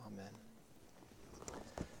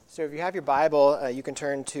So if you have your Bible, you can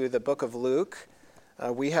turn to the book of Luke.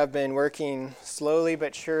 We have been working slowly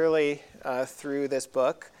but surely through this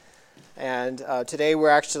book. And today we're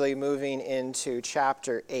actually moving into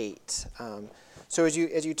chapter 8. So as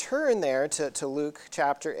you turn there to Luke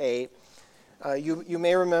chapter 8, you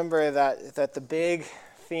may remember that the big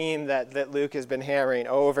theme that Luke has been hammering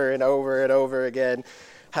over and over and over again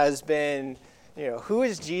has been, who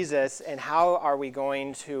is Jesus and how are we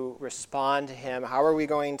going to respond to him? How are we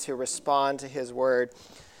going to respond to his word?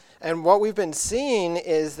 And what we've been seeing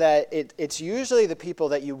is that it's usually the people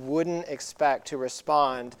that you wouldn't expect to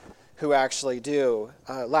respond who actually do.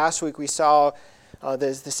 Last week we saw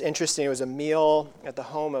this interesting, it was a meal at the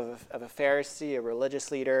home of a Pharisee, a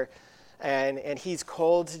religious leader, and he's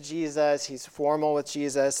cold to Jesus, he's formal with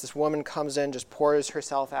Jesus. This woman comes in, just pours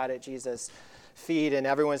herself out at Jesus' feet, and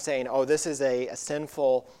everyone's saying, oh, this is a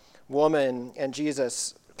sinful woman, and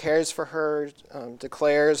Jesus cares for her,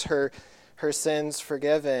 declares her sins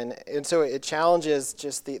forgiven. And so it challenges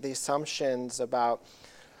just the assumptions about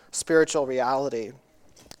spiritual reality.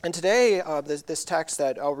 And today, this text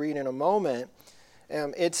that I'll read in a moment,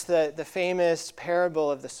 it's the famous parable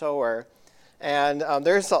of the sower. And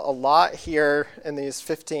there's a lot here in these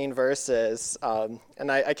 15 verses.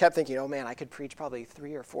 And I kept thinking, oh man, I could preach probably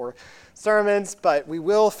 3 or 4 sermons, but we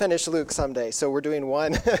will finish Luke someday. So we're doing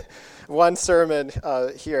one sermon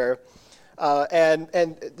here. And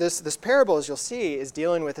this parable, as you'll see, is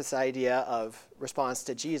dealing with this idea of response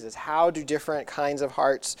to Jesus. How do different kinds of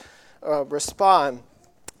hearts respond?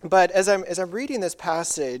 But as I'm reading this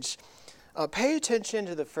passage, pay attention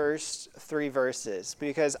to the first 3 verses,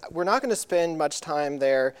 because we're not going to spend much time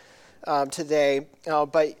there today,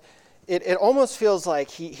 but it almost feels like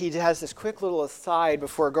he has this quick little aside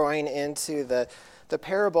before going into the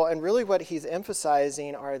parable, and really what he's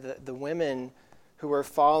emphasizing are the women who are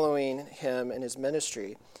following him in his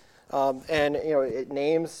ministry. And it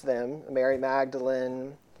names them: Mary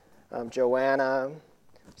Magdalene, Joanna,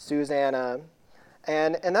 Susanna.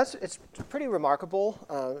 And it's pretty remarkable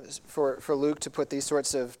for Luke to put these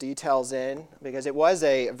sorts of details in, because it was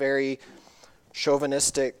a very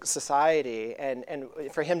chauvinistic society, and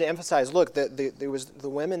for him to emphasize, look, there was the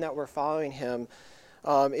women that were following him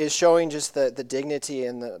is showing just the dignity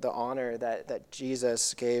and the honor that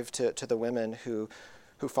Jesus gave to the women who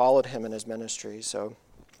followed him in his ministry. So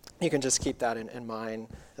you can just keep that in mind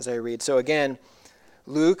as I read. So again,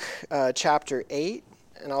 Luke chapter 8,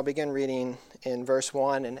 and I'll begin reading in verse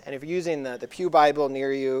 1. And if you're using the Pew Bible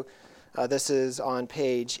near you, this is on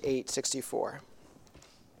page 864.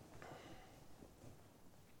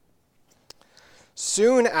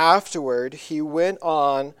 Soon afterward, he went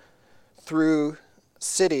on through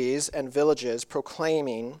cities and villages,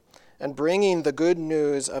 proclaiming and bringing the good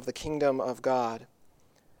news of the kingdom of God.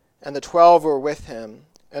 And the 12 were with him,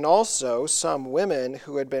 and also some women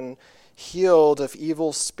who had been healed of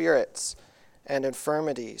evil spirits and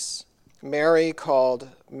infirmities. Mary called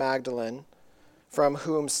Magdalene, from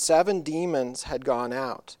whom 7 demons had gone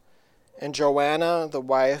out, and Joanna, the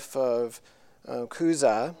wife of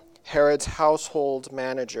Chuza, Herod's household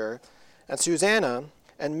manager, and Susanna,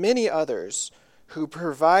 and many others who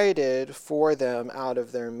provided for them out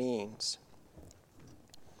of their means.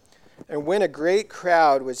 And when a great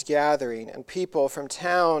crowd was gathering, and people from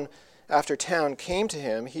town after town came to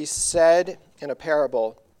him, he said in a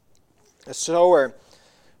parable, a sower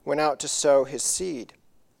went out to sow his seed.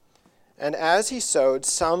 And as he sowed,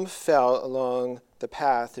 some fell along the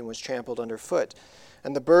path and was trampled underfoot,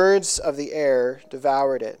 and the birds of the air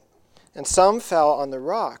devoured it. And some fell on the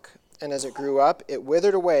rock, and as it grew up, it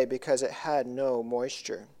withered away because it had no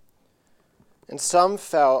moisture. And some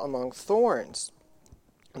fell among thorns,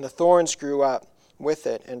 and the thorns grew up with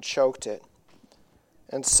it and choked it.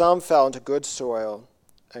 And some fell into good soil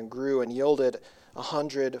and grew and yielded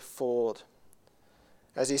 100-fold.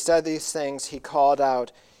 As he said these things, he called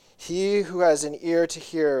out, "He who has an ear to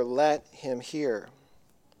hear, let him hear."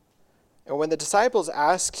 And when the disciples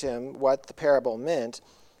asked him what the parable meant,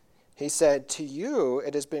 he said, "To you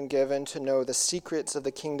it has been given to know the secrets of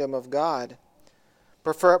the kingdom of God.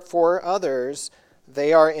 But for others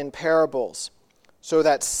they are in parables, so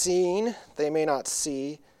that seeing they may not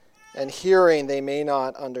see, and hearing they may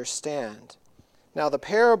not understand. Now the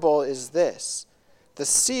parable is this: the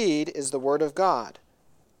seed is the word of God.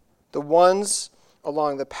 The ones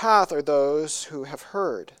along the path are those who have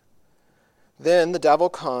heard. Then the devil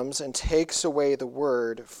comes and takes away the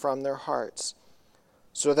word from their hearts,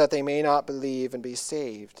 so that they may not believe and be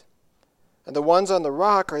saved. And the ones on the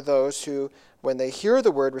rock are those who, when they hear the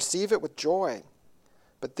word, receive it with joy.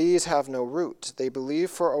 But these have no root. They believe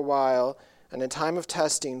for a while, and in time of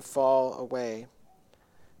testing fall away.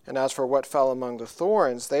 And as for what fell among the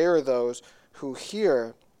thorns, they are those who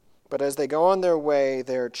hear, but as they go on their way,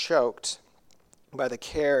 they are choked by the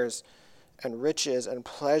cares and riches and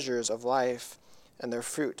pleasures of life, and their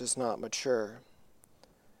fruit does not mature.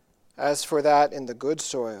 As for that in the good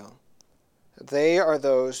soil, they are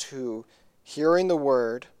those who, hearing the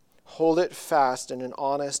word, hold it fast in an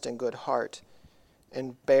honest and good heart,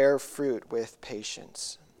 and bear fruit with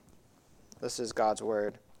patience. This is God's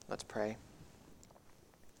word. Let's pray.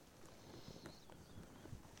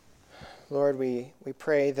 Lord, we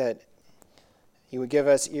pray that you would give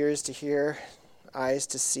us ears to hear, eyes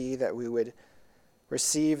to see, that we would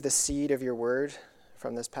receive the seed of your word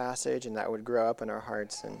from this passage, and that would grow up in our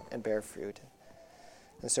hearts and bear fruit.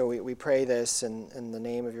 And so we pray this in the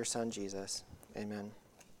name of your Son, Jesus. Amen.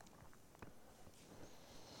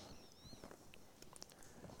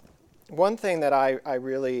 One thing that I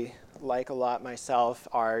really like a lot myself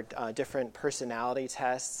are different personality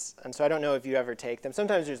tests. And so I don't know if you ever take them.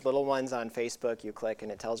 Sometimes there's little ones on Facebook you click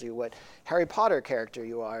and it tells you what Harry Potter character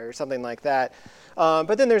you are or something like that.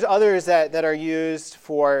 But then there's others that are used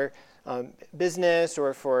for business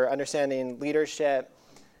or for understanding leadership.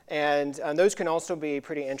 And those can also be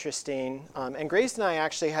pretty interesting. And Grace and I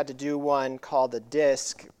actually had to do one called the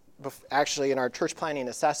DISC, actually in our church planning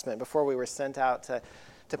assessment before we were sent out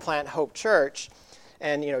to plant Hope Church.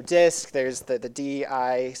 And, DISC, there's the D,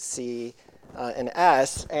 I, C, and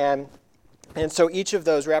S. And so each of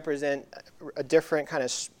those represent a different kind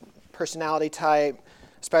of personality type,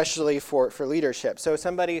 especially for leadership. So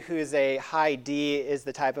somebody who's a high D is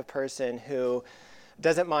the type of person who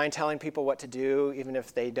doesn't mind telling people what to do, even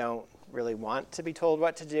if they don't really want to be told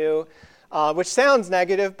what to do, which sounds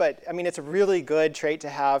negative, but it's a really good trait to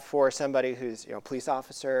have for somebody who's a police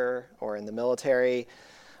officer or in the military.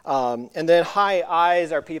 And then high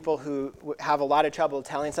I's are people who have a lot of trouble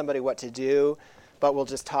telling somebody what to do, but will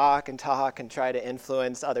just talk and try to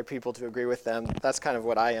influence other people to agree with them. That's kind of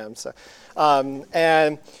what I am. So,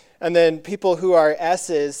 and then people who are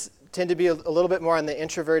S's tend to be a little bit more on the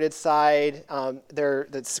introverted side.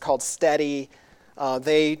 That's called steady.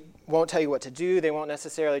 They won't tell you what to do. They won't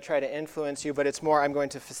necessarily try to influence you, but it's more, I'm going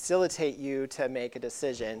to facilitate you to make a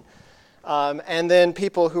decision. And then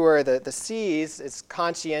people who are the C's, it's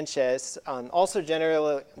conscientious, also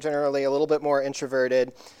generally a little bit more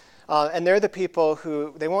introverted. And they're the people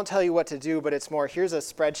who, they won't tell you what to do, but it's more, here's a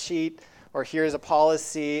spreadsheet or here's a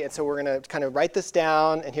policy, and so we're going to kind of write this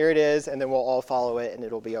down, and here it is, and then we'll all follow it, and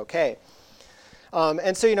it'll be okay.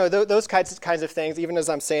 And so, those kinds of things, even as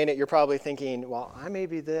I'm saying it, you're probably thinking, well, I may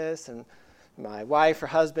be this, and my wife or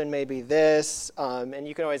husband may be this, and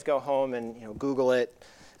you can always go home and, Google it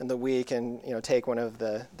in the week and, take one of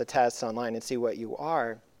the tests online and see what you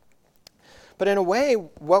are. But in a way,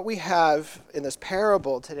 what we have in this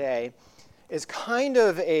parable today is kind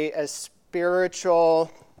of a spiritual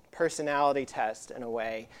personality test in a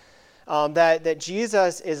way, that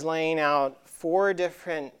Jesus is laying out 4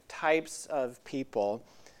 different types of people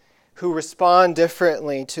who respond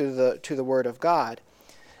differently to the Word of God.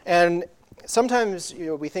 And sometimes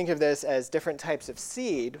we think of this as different types of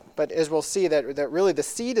seed, but as we'll see that really the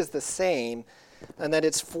seed is the same, and that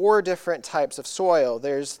it's 4 different types of soil.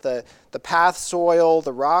 There's the path soil,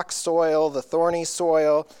 the rock soil, the thorny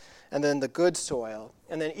soil, and then the good soil.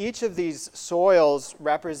 And then each of these soils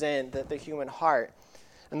represent the human heart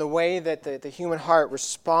and the way that the human heart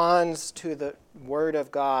responds to the Word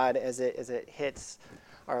of God as it hits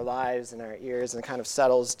our lives and our ears and kind of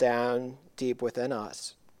settles down deep within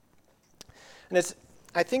us. And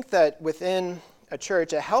I think that within a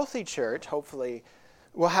church, a healthy church, hopefully,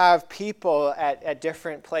 will have people at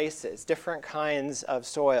different places, different kinds of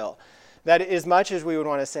soil. That as much as we would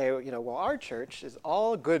want to say, well, our church is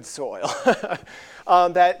all good soil,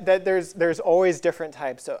 that there's always different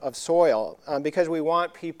types of soil, because we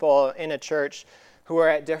want people in a church who are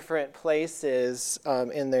at different places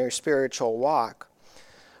in their spiritual walk.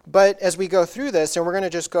 But as we go through this, and we're going to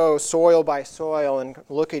just go soil by soil and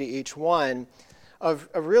look at each one, of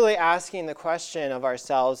really asking the question of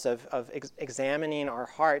ourselves, of examining our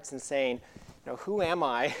hearts and saying, who am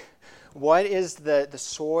I? What is the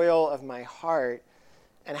soil of my heart?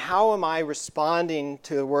 And how am I responding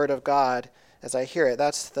to the Word of God as I hear it?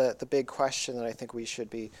 That's the big question that I think we should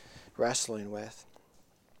be wrestling with.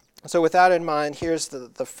 So with that in mind, here's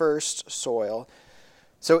the first soil.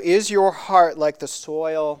 So is your heart like the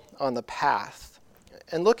soil on the path?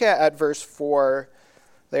 And look at verse 4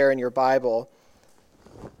 there in your Bible.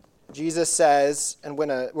 Jesus says,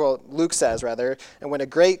 Luke says, and when a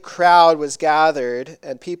great crowd was gathered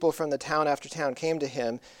and people from the town after town came to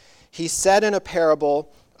him, he said in a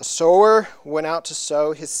parable, a sower went out to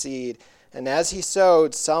sow his seed, And as he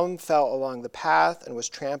sowed, some fell along the path and was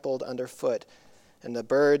trampled underfoot, and the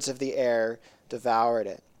birds of the air devoured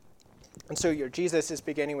it. And so Jesus is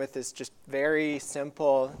beginning with this just very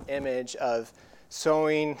simple image of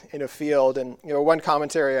sowing in a field. And one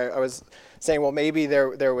commentary I was saying, well, maybe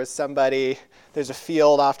there was somebody, there's a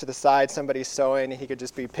field off to the side, somebody's sowing, and he could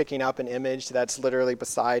just be picking up an image that's literally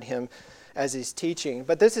beside him as he's teaching.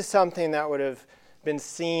 But this is something that would have been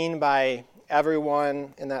seen by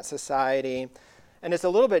everyone in that society. And it's a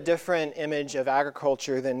little bit different image of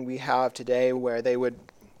agriculture than we have today, where they would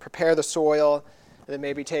prepare the soil, and then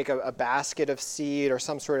maybe take a basket of seed or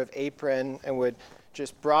some sort of apron and would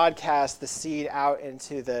just broadcast the seed out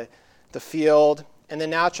into the field. And then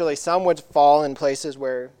naturally some would fall in places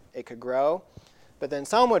where it could grow, but then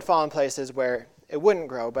some would fall in places where it wouldn't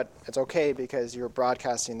grow, but it's okay because you're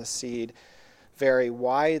broadcasting the seed very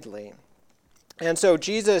widely. And so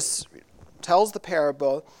Jesus tells the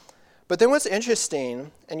parable, but then what's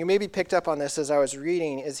interesting, and you maybe picked up on this as I was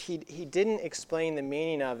reading, is he didn't explain the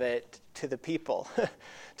meaning of it to the people,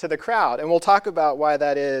 to the crowd. And we'll talk about why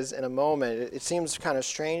that is in a moment. It seems kind of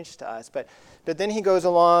strange to us, but then he goes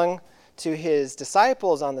along to his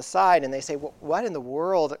disciples on the side, and they say, well, what in the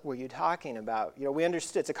world were you talking about? We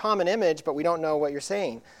understood. It's a common image, but we don't know what you're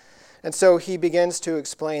saying. And so he begins to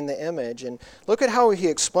explain the image. And look at how he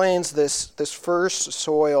explains this first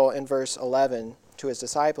soil in verse 11 to his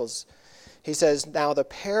disciples. He says, now the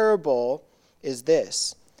parable is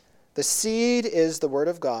this. The seed is the word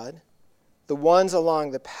of God. The ones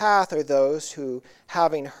along the path are those who,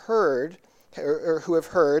 having heard, or who have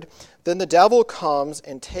heard, then the devil comes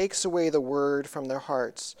and takes away the word from their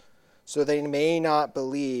hearts, so they may not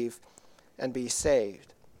believe and be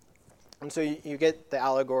saved. And so you get the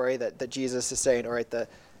allegory that Jesus is saying, all right, the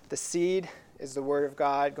seed is the word of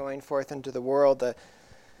God going forth into the world.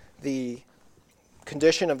 The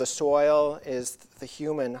condition of the soil is the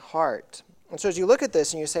human heart. And so as you look at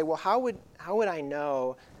this and you say, well, how would I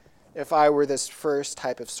know if I were this first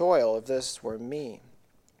type of soil, if this were me?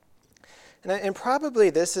 And probably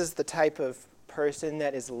this is the type of person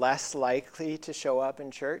that is less likely to show up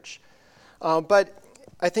in church. But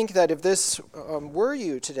I think that if this were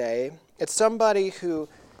you today, it's somebody who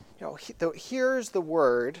hears the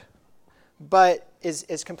word, but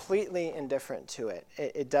is completely indifferent to it.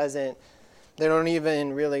 They don't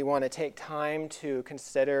even really want to take time to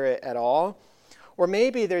consider it at all. Or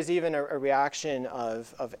maybe there's even a reaction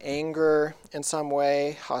of anger in some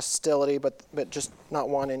way, hostility, but just not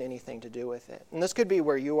wanting anything to do with it. And this could be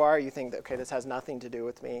where you are. You think that, okay, this has nothing to do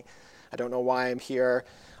with me. I don't know why I'm here.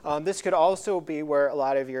 This could also be where a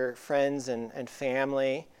lot of your friends and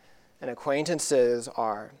family and acquaintances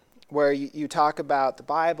are, where you talk about the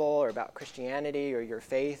Bible or about Christianity or your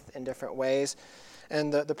faith in different ways,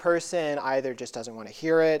 and the person either just doesn't want to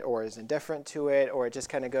hear it or is indifferent to it, or it just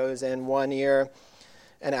kind of goes in one ear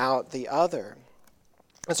and out the other.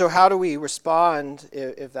 And so how do we respond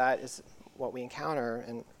if that is what we encounter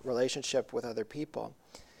in relationship with other people?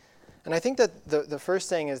 And I think that the first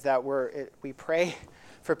thing is that we pray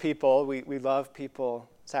for people. We love people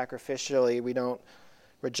sacrificially. We don't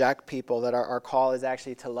reject people. That our call is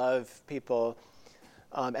actually to love people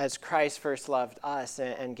as Christ first loved us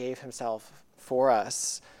and gave himself for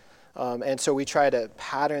us. And so we try to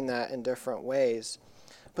pattern that in different ways.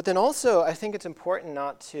 But then also, I think it's important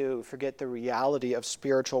not to forget the reality of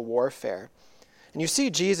spiritual warfare. And you see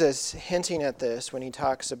Jesus hinting at this when he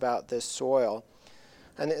talks about this soil.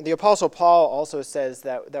 And the Apostle Paul also says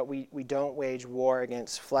that we don't wage war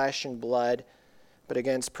against flesh and blood, but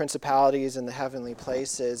against principalities in the heavenly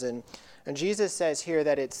places. And Jesus says here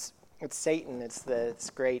that it's Satan, it's this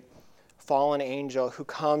great fallen angel who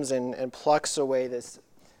comes and plucks away this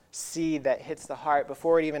seed that hits the heart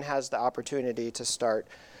before it even has the opportunity to start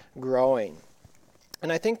growing.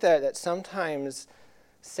 And I think that sometimes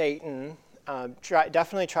Satan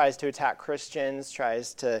definitely tries to attack Christians,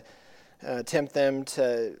 tries to tempt them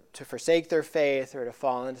to forsake their faith or to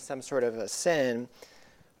fall into some sort of a sin.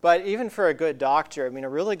 But even for a good doctor, a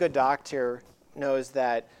really good doctor knows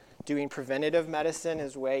that doing preventative medicine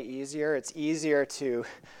is way easier. It's easier to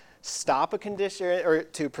stop a condition or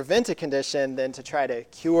to prevent a condition than to try to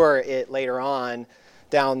cure it later on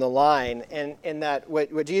down the line. And in that,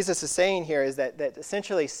 what Jesus is saying here is that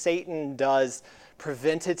essentially Satan does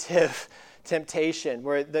preventative temptation,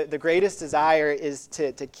 where the greatest desire is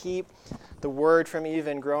to keep the word from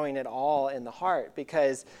even growing at all in the heart,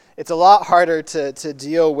 because it's a lot harder to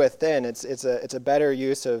deal with then. It's a better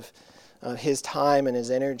use of his time and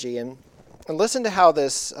his energy. And listen to how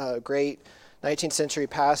this great 19th century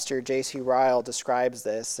pastor J.C. Ryle describes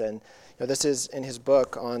this. And This is in his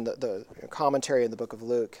book on the commentary of the book of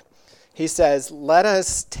Luke. He says, "Let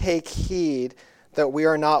us take heed that we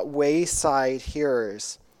are not wayside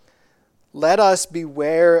hearers. Let us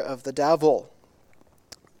beware of the devil.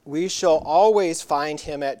 We shall always find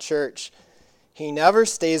him at church. He never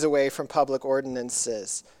stays away from public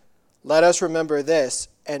ordinances. Let us remember this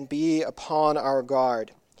and be upon our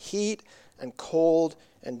guard. Heat and cold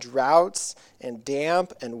and droughts and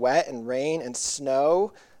damp and wet and rain and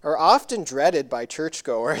snow are often dreaded by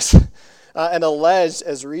churchgoers and alleged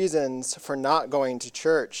as reasons for not going to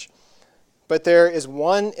church. But there is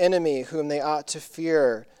one enemy whom they ought to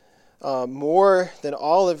fear more than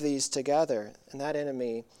all of these together, and that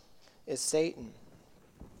enemy is Satan."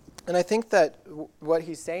 And I think that what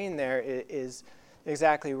he's saying there is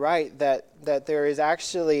exactly right, that there is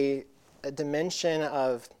actually a dimension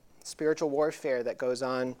of spiritual warfare that goes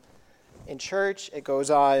on in church, it goes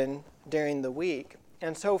on during the week.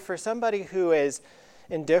 And so for somebody who is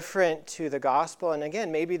indifferent to the gospel, and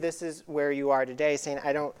again, maybe this is where you are today, saying,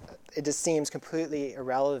 it just seems completely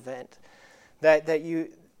irrelevant, that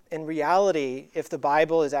you, in reality, if the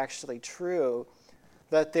Bible is actually true,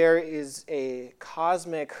 that there is a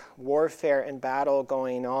cosmic warfare and battle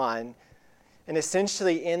going on, and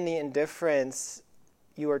essentially in the indifference,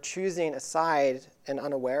 you are choosing a side and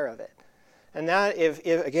unaware of it. And that,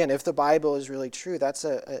 if the Bible is really true, that's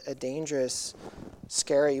a dangerous,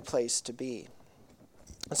 scary place to be.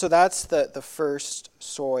 And so that's the first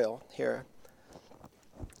soil here.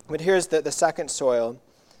 But here's the second soil.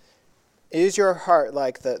 Is your heart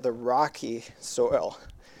like the rocky soil?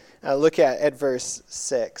 Look at verse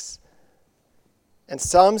 6. "And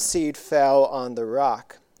some seed fell on the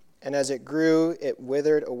rock, and as it grew, it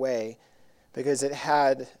withered away, because it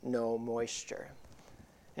had no moisture."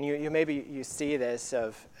 And you maybe see this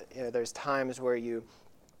of, there's times where you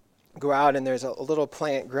go out and there's a little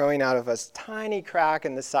plant growing out of a tiny crack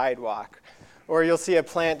in the sidewalk, or you'll see a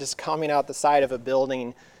plant just coming out the side of a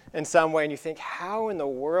building in some way, and you think, how in the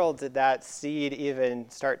world did that seed even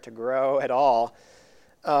start to grow at all?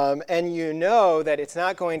 And you know that it's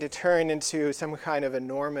not going to turn into some kind of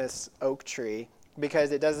enormous oak tree, because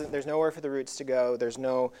there's nowhere for the roots to go, there's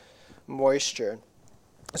no moisture.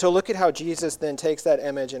 So look at how Jesus then takes that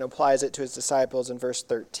image and applies it to his disciples in verse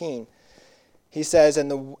 13. He says,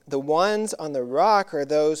 "And the ones on the rock are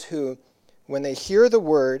those who, when they hear the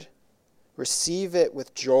word, receive it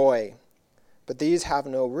with joy. But these have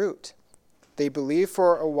no root. They believe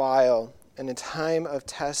for a while, and in time of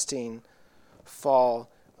testing fall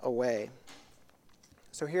away."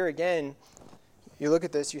 So here again, you look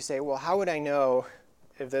at this, you say, well, how would I know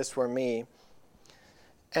if this were me?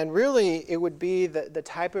 And really, it would be the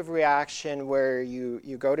type of reaction where you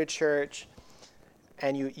go to church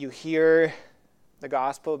and you hear the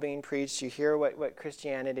gospel being preached, you hear what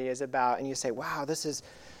Christianity is about, and you say, wow, this is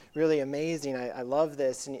really amazing, I love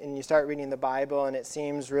this. And you start reading the Bible, and it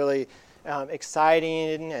seems really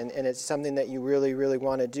exciting, and it's something that you really, really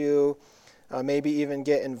want to do. Maybe even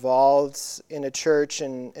get involved in a church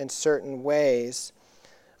in certain ways.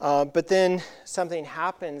 But then something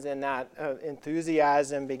happens, and that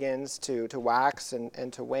enthusiasm begins to wax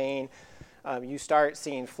and to wane. You start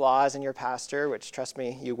seeing flaws in your pastor, which, trust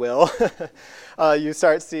me, you will. You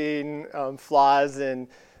start seeing flaws in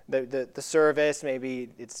the service. Maybe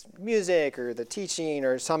it's music or the teaching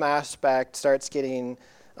or some aspect starts getting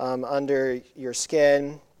under your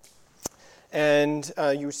skin. And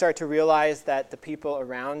you start to realize that the people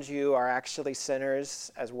around you are actually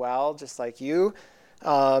sinners as well, just like you.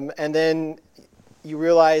 And then you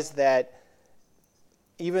realize that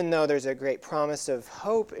even though there's a great promise of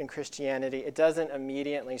hope in Christianity, it doesn't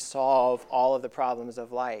immediately solve all of the problems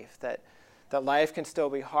of life. That life can still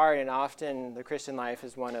be hard, and often the Christian life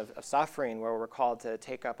is one of suffering, where we're called to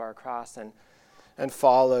take up our cross and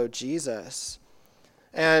follow Jesus.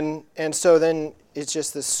 And so then it's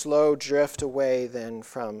just this slow drift away then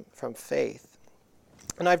from faith.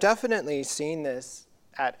 And I've definitely seen this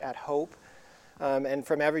at Hope. And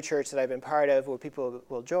from every church that I've been part of, where people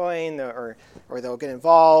will join or they'll get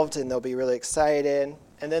involved and they'll be really excited,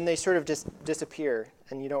 and then they sort of just disappear,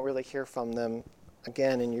 and you don't really hear from them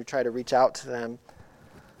again, and you try to reach out to them.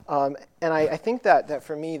 And I think that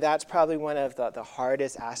for me, that's probably one of the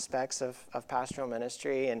hardest aspects of pastoral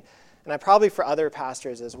ministry, and I probably for other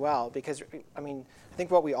pastors as well, because I think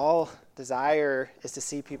what we all desire is to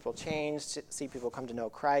see people change, to see people come to know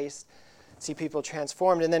Christ, see people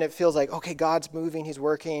transformed, and then it feels like, okay, God's moving, he's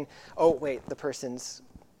working. Oh, wait, the person's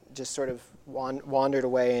just sort of wandered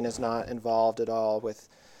away and is not involved at all with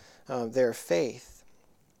their faith.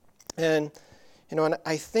 And, and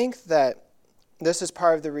I think that this is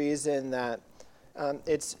part of the reason that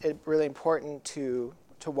it's really important to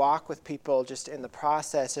walk with people just in the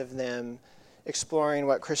process of them exploring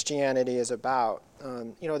what Christianity is about.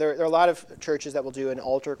 There are a lot of churches that will do an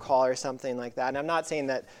altar call or something like that, and I'm not saying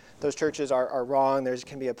that those churches are wrong. There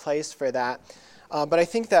can be a place for that. But I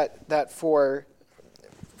think that for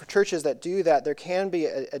churches that do that, there can be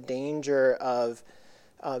a danger of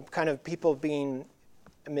kind of people being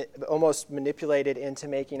almost manipulated into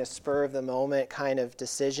making a spur-of-the-moment kind of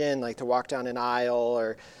decision, like to walk down an aisle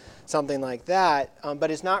or something like that,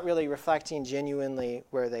 but it's not really reflecting genuinely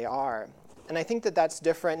where they are. And I think that that's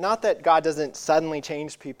different. Not that God doesn't suddenly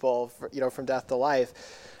change people, from death to life,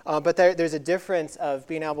 but there's a difference of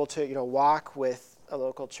being able to, walk with a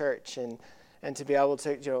local church and to be able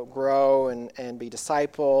to, grow and be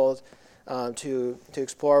discipled, to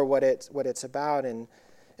explore what it's about, and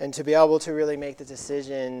to be able to really make the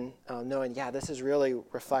decision, knowing, this is really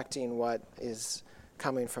reflecting what is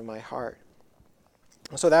coming from my heart.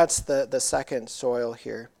 So that's the second soil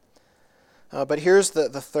here. But here's the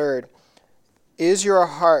third. Is your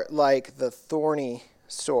heart like the thorny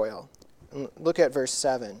soil? Look at verse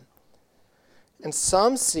 7. And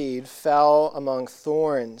some seed fell among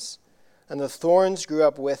thorns, and the thorns grew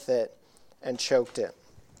up with it and choked it.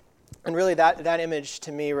 And really that image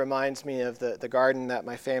to me reminds me of the garden that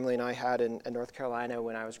my family and I had in North Carolina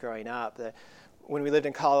when I was growing up. When we lived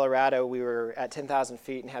in Colorado, we were at 10,000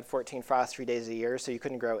 feet and had 14 frosts 3 days a year, so you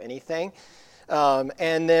couldn't grow anything.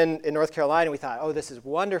 And then in North Carolina, we thought, this is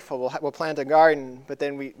wonderful. We'll plant a garden. But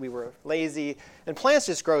then we were lazy. And plants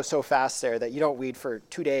just grow so fast there that you don't weed for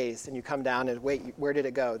 2 days. And you come down and wait, where did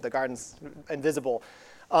it go? The garden's invisible.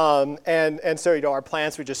 And so, our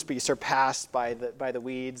plants would just be surpassed by the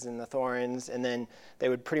weeds and the thorns. And then they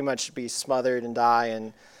would pretty much be smothered and die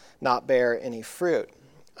and not bear any fruit.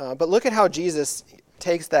 But look at how Jesus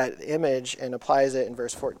takes that image and applies it in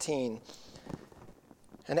verse 14.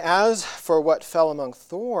 And as for what fell among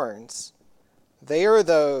thorns, they are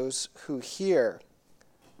those who hear,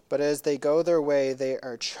 but as they go their way, they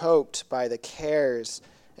are choked by the cares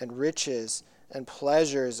and riches and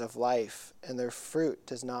pleasures of life, and their fruit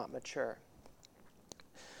does not mature.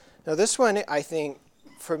 Now this one, I think,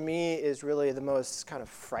 for me, is really the most kind of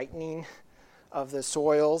frightening of the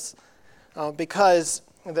soils, because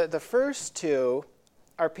the first two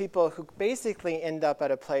are people who basically end up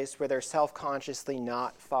at a place where they're self-consciously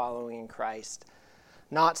not following Christ,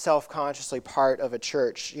 not self-consciously part of a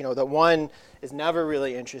church. The one is never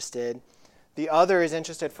really interested. The other is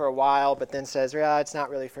interested for a while, but then says, it's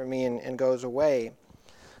not really for me, and goes away.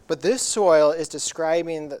 But this soil is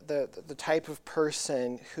describing the type of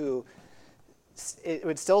person who it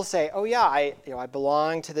would still say, I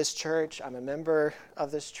belong to this church. I'm a member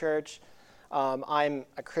of this church. I'm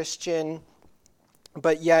a Christian.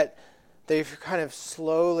 But yet, they've kind of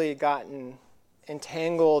slowly gotten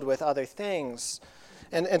entangled with other things.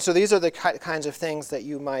 And so these are the kinds of things that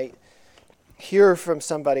you might hear from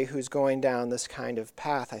somebody who's going down this kind of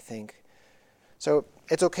path, I think. So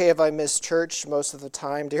it's okay if I miss church most of the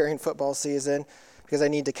time during football season because I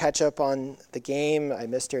need to catch up on the game I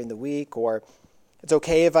missed during the week. Or it's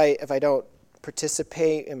okay if I don't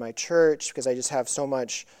participate in my church because I just have so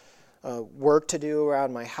much work to do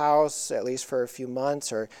around my house, at least for a few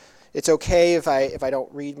months. Or it's okay if I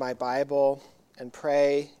don't read my Bible and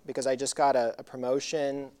pray because I just got a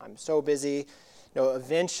promotion. I'm so busy.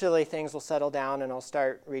 Eventually things will settle down and I'll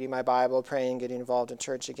start reading my Bible, praying, getting involved in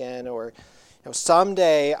church again. Or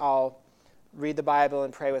someday I'll read the Bible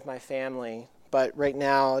and pray with my family. But right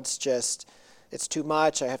now it's too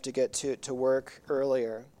much. I have to get to work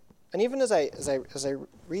earlier. And even as I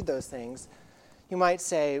read those things, you might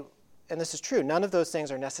say, and this is true, none of those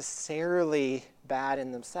things are necessarily bad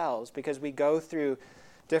in themselves because we go through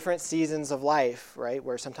different seasons of life, right?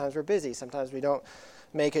 Where sometimes we're busy, sometimes we don't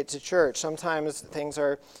make it to church, sometimes things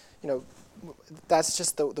are, that's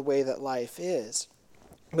just the way that life is.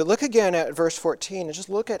 But look again at verse 14 and just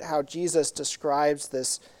look at how Jesus describes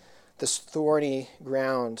this thorny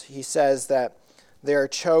ground. He says that they are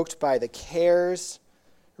choked by the cares,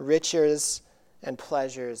 riches, and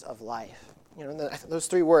pleasures of life. Those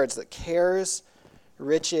three words, the cares,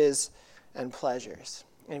 riches, and pleasures.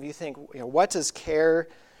 And if you think, what does care,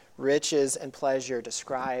 riches, and pleasure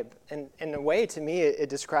describe? And in a way, to me, it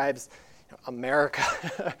describes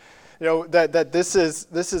America. That this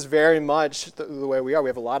is very much the way we are. We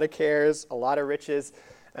have a lot of cares, a lot of riches,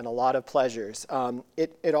 and a lot of pleasures.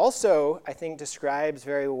 It also, I think, describes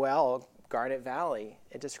very well Garnet Valley.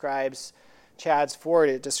 It describes Chadds Ford.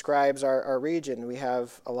 It describes our region. We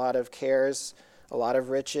have a lot of cares, a lot of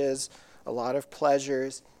riches, a lot of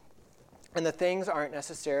pleasures. And the things aren't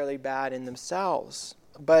necessarily bad in themselves.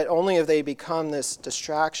 but only if they become this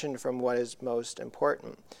distraction from what is most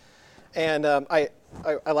important. And I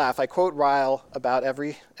laugh. I quote Ryle about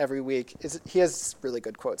every week. He has really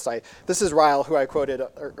good quotes. This is Ryle, who I quoted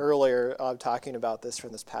earlier, talking about this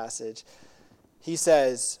from this passage. He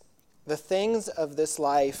says, "The things of this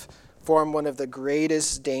life form one of the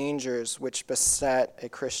greatest dangers which beset a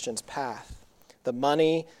Christian's path. The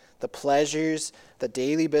money, the pleasures, the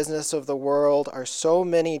daily business of the world are so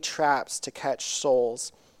many traps to catch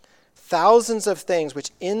souls. Thousands of things which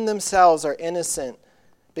in themselves are innocent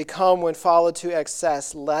become, when followed to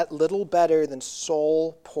excess, little better than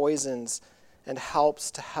soul poisons and helps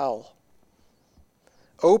to hell.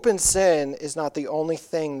 Open sin is not the only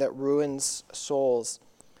thing that ruins souls.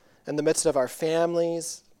 In the midst of our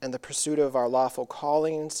families and the pursuit of our lawful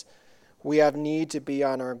callings, we have need to be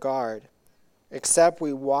on our guard. Except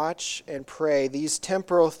we watch and pray, these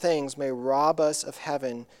temporal things may rob us of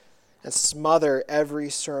heaven and smother every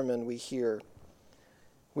sermon we hear.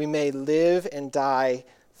 We may live and die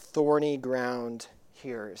thorny ground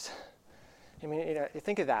hearers." I mean, you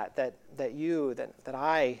think of that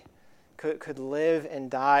I could live and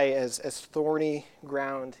die as thorny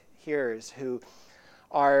ground hearers who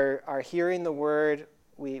are hearing the word.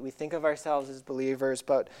 We think of ourselves as believers,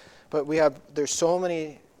 but there's so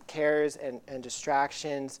many cares and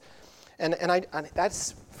distractions. And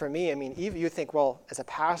that's, for me, I mean, even you think, well, as a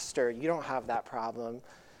pastor, you don't have that problem.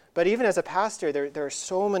 But even as a pastor, there are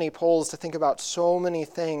so many poles to think about, so many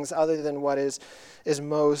things other than what is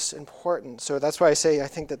most important. So that's why I say I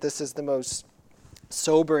think that this is the most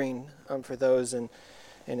sobering for those I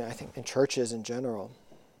think in churches in general.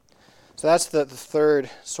 So that's the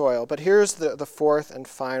third soil. But here's the fourth and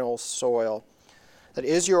final soil. That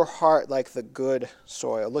is your heart like the good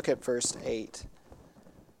soil. Look at verse 8.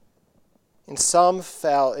 "And some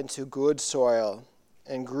fell into good soil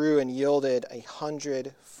and grew and yielded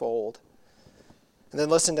 100-fold. And then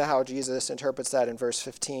listen to how Jesus interprets that in verse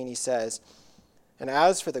 15. He says, "And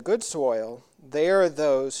as for the good soil, they are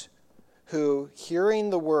those who, hearing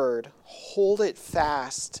the word, hold it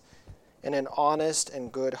fast in an honest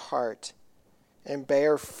and good heart, and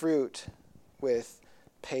bear fruit with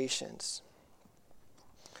patience."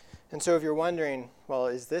 And so if you're wondering, well,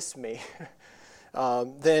 is this me?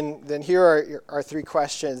 Then here are three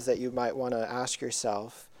questions that you might want to ask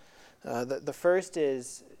yourself. The first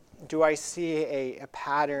is, do I see a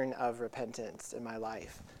pattern of repentance in my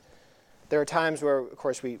life? There are times where, of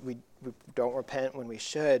course, we don't repent when we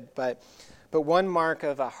should, but one mark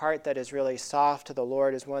of a heart that is really soft to the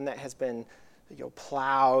Lord is one that has been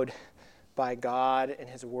plowed by God and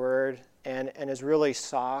His Word and is really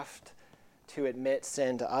soft to admit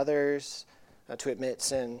sin to others, to admit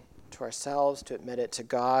sin to ourselves, to admit it to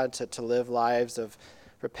God, to live lives of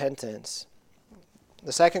repentance.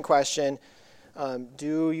 The second question,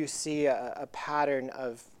 do you see a pattern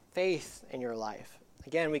of faith in your life?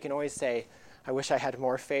 Again, we can always say, I wish I had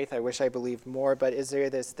more faith, I wish I believed more, but is there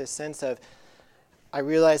this sense of, I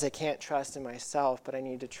realize I can't trust in myself, but I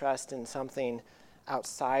need to trust in something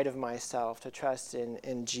outside of myself, to trust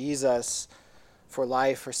in Jesus for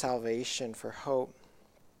life, for salvation, for hope.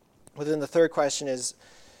 Well, then the third question is,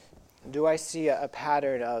 do I see a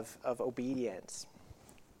pattern of obedience?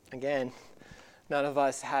 Again, none of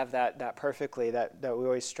us have that perfectly, that we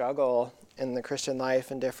always struggle in the Christian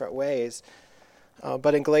life in different ways.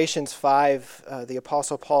 But in Galatians 5, the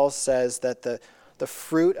Apostle Paul says that the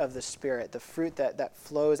fruit of the Spirit, the fruit that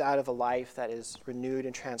flows out of a life that is renewed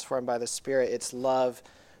and transformed by the Spirit, it's love,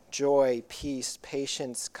 joy, peace,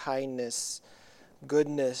 patience, kindness,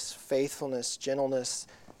 goodness, faithfulness, gentleness,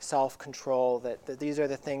 self-control, that these are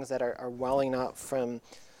the things that are welling up from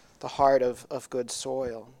the heart of good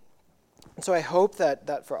soil. And so I hope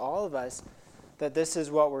that for all of us, that this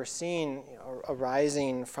is what we're seeing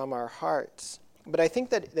arising from our hearts. But I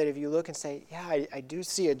think that if you look and say, yeah, I do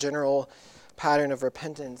see a general pattern of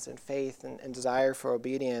repentance and faith and desire for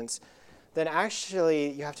obedience, then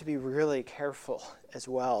actually you have to be really careful as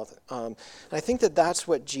well. And I think that that's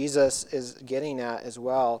what Jesus is getting at as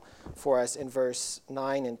well for us in verse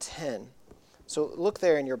 9 and 10. So look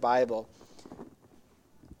there in your Bible.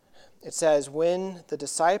 It says, when the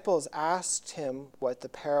disciples asked him what the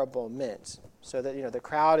parable meant, so that the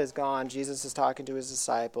crowd is gone, Jesus is talking to his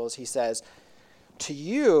disciples, he says, to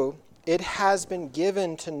you it has been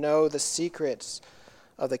given to know the secrets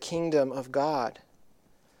of the kingdom of God.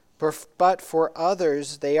 But for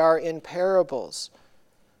others they are in parables,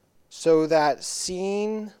 so that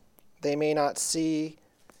seeing they may not see,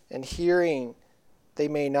 and hearing they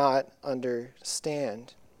may not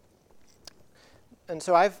understand. And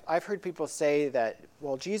so I've heard people say that,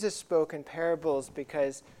 well, Jesus spoke in parables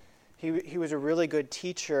because he was a really good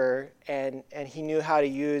teacher, and he knew how to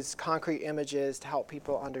use concrete images to help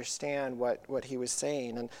people understand what he was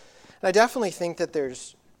saying. And I definitely think that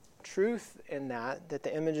there's truth in that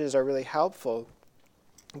the images are really helpful.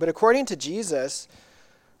 But according to Jesus,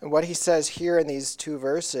 and what he says here in these two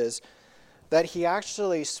verses, that he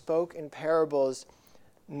actually spoke in parables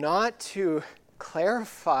not to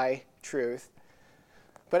clarify truth,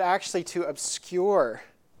 but actually to obscure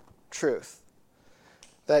truth.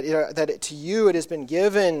 That to you it has been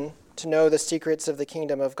given to know the secrets of the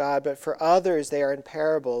kingdom of God, but for others they are in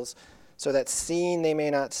parables, so that seeing they may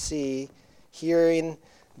not see, hearing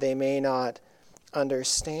they may not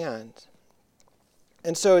understand.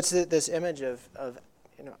 And so it's this image of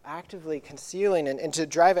actively concealing. And to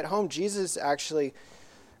drive it home, Jesus actually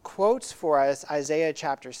quotes for us Isaiah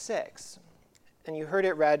chapter 6. And you heard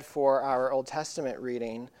it read for our Old Testament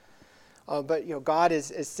reading. But God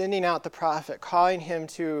is sending out the prophet, calling him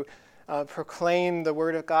to proclaim the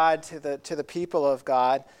word of God to the people of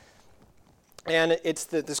God. And it's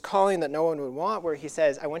this calling that no one would want, where he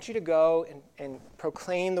says, I want you to go and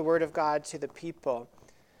proclaim the word of God to the people.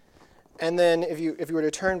 And then if you were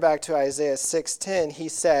to turn back to Isaiah 6:10, he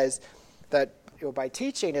says that by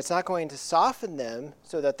teaching, it's not going to soften them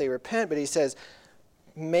so that they repent, but he says,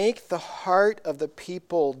 make the heart of the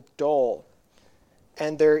people dull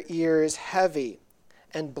and their ears heavy,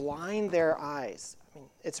 and blind their eyes. I mean,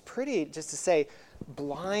 it's pretty just to say,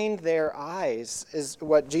 blind their eyes is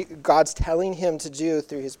what God's telling him to do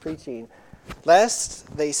through his preaching,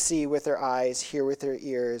 lest they see with their eyes, hear with their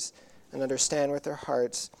ears, and understand with their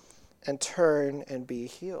hearts, and turn and be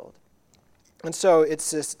healed. And so it's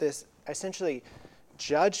this essentially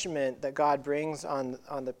judgment that God brings on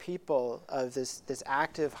the people of this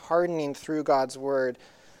active hardening through God's word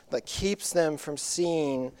that keeps them from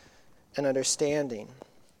seeing and understanding.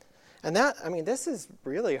 And this is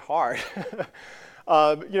really hard.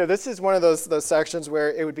 This is one of those sections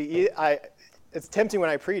where it would be, it's tempting when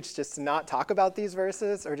I preach just to not talk about these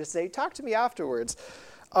verses or just say, talk to me afterwards.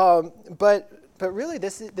 But really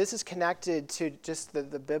this is connected to just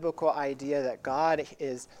the biblical idea that God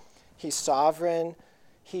he's sovereign.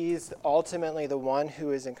 He's ultimately the one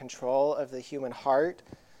who is in control of the human heart.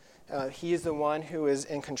 He is the one who is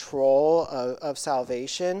in control of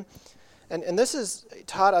salvation. And this is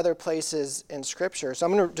taught other places in Scripture. So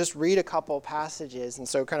I'm going to just read a couple passages, and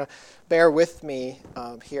so kind of bear with me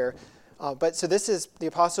here. So this is the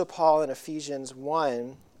Apostle Paul in Ephesians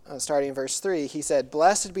 1, starting in verse 3. He said,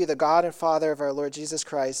 Blessed be the God and Father of our Lord Jesus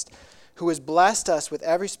Christ, who has blessed us with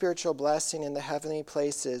every spiritual blessing in the heavenly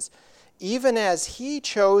places, even as he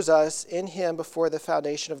chose us in him before the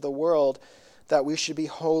foundation of the world, that we should be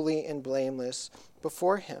holy and blameless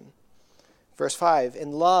before him. Verse 5,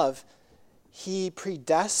 in love, he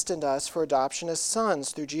predestined us for adoption as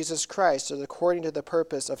sons through Jesus Christ, as according to the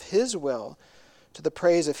purpose of his will, to the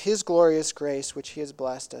praise of his glorious grace, which he has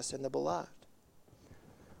blessed us in the beloved.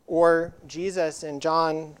 Or Jesus in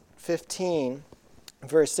John 15,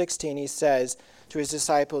 verse 16, he says to his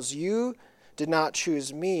disciples, you did not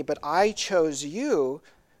choose me, but I chose you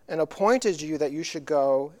and appointed you that you should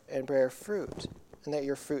go and bear fruit, and that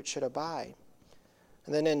your fruit should abide.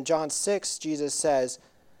 And then in John 6, Jesus says,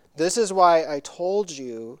 this is why I told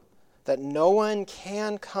you that no one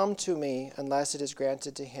can come to me unless it is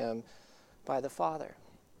granted to him by the Father.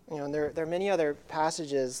 And there are many other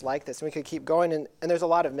passages like this. And we could keep going, and there's a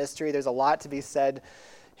lot of mystery. There's a lot to be said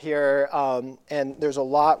here, and there's a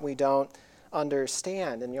lot we don't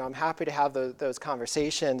understand. And I'm happy to have those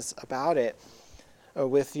conversations about it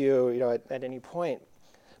with you, at any point.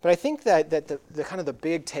 But I think that the kind of the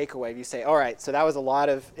big takeaway, if you say, all right, so that was a lot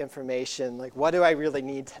of information, like what do I really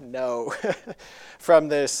need to know from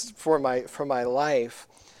this for my life?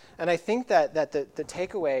 And I think that the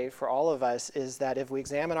takeaway for all of us is that if we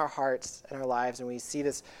examine our hearts and our lives and we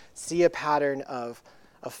see a pattern of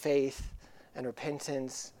faith and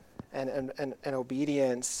repentance and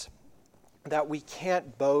obedience, that we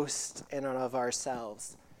can't boast in and of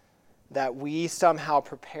ourselves, that we somehow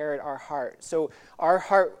prepared our heart. So our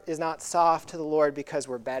heart is not soft to the Lord because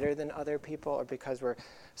we're better than other people, or because we're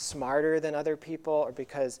smarter than other people, or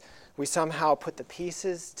because we somehow put the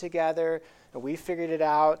pieces together and we figured it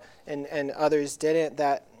out and others didn't.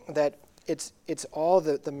 That it's all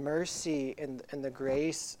the mercy and the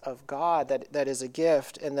grace of God that is a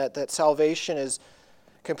gift, and that salvation is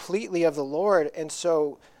completely of the Lord. And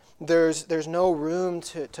so there's no room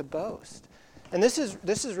to boast. And this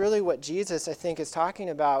is really what Jesus, I think, is talking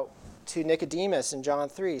about to Nicodemus in John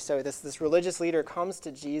 3. So this religious leader comes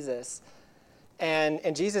to Jesus,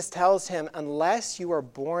 and Jesus tells him, unless you are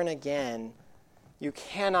born again, you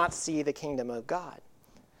cannot see the kingdom of God.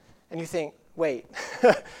 And you think, wait,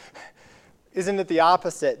 isn't it the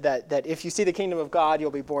opposite, that if you see the kingdom of God,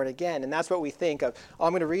 you'll be born again? And that's what we think of. Oh,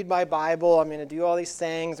 I'm going to read my Bible, I'm going to do all these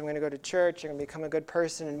things, I'm going to go to church, I'm going to become a good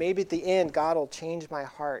person, and maybe at the end, God will change my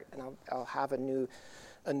heart, and I'll have a new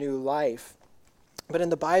life. But in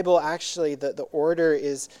the Bible, actually, the order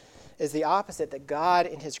is the opposite, that God,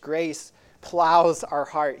 in his grace, plows our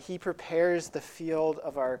heart. He prepares the field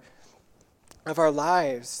of our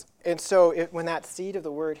lives. And so when that seed of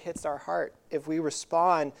the word hits our heart, if we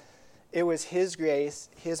respond, it was his grace,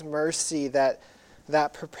 his mercy that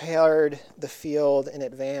prepared the field in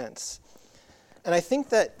advance. And I think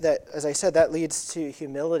that, as I said, that leads to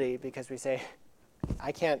humility, because we say,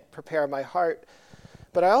 I can't prepare my heart.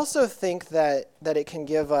 But I also think that it can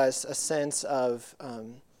give us a sense of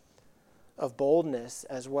boldness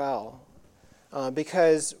as well,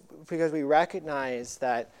 because we recognize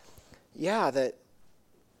that, that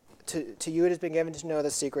to you it has been given to know the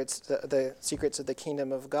secrets of the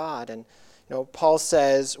kingdom of God. And Paul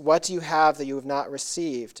says, what do you have that you have not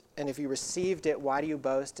received? And if you received it, why do you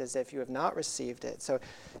boast as if you have not received it? So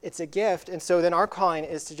it's a gift. And so then our calling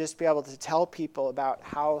is to just be able to tell people about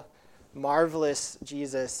how marvelous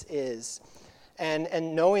Jesus is.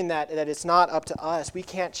 And knowing that it's not up to us. We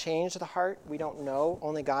can't change the heart. We don't know.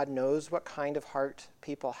 Only God knows what kind of heart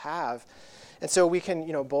people have. And so we can,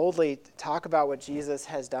 boldly talk about what Jesus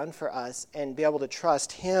has done for us and be able to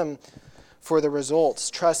trust him for the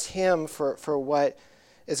results, trust him for what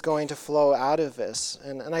is going to flow out of this.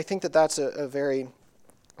 And I think that that's a very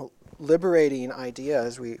liberating idea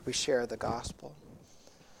as we share the gospel.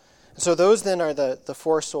 So those then are the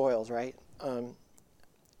four soils, right? And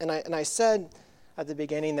I said at the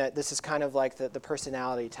beginning that this is kind of like the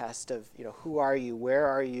personality test of, who are you? Where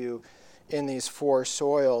are you in these four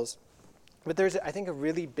soils? But there's, I think, a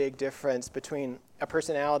really big difference between a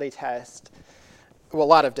personality test, well, a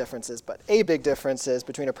lot of differences, but a big difference is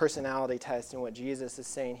between a personality test and what Jesus is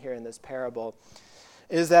saying here in this parable,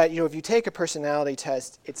 is that, if you take a personality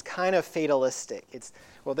test, it's kind of fatalistic. It's,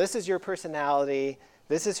 well, this is your personality,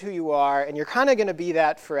 this is who you are, and you're kind of going to be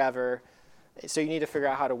that forever, so you need to figure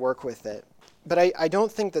out how to work with it. But I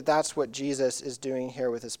don't think that that's what Jesus is doing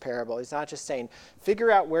here with his parable. He's not just saying,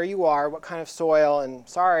 figure out where you are, what kind of soil, and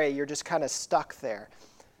sorry, you're just kind of stuck there.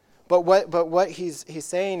 But what he's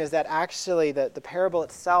saying is that actually the parable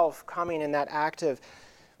itself, coming in that act of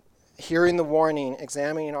hearing the warning,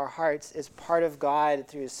 examining our hearts, is part of God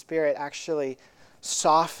through his Spirit actually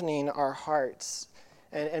softening our hearts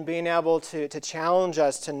and being able to challenge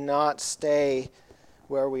us to not stay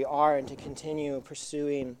where we are and to continue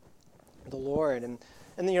pursuing the Lord. And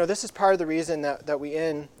this is part of the reason that we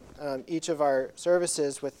end each of our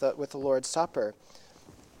services with the Lord's Supper,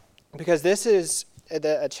 because this is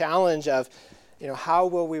a challenge of how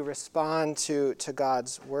will we respond to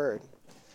God's word.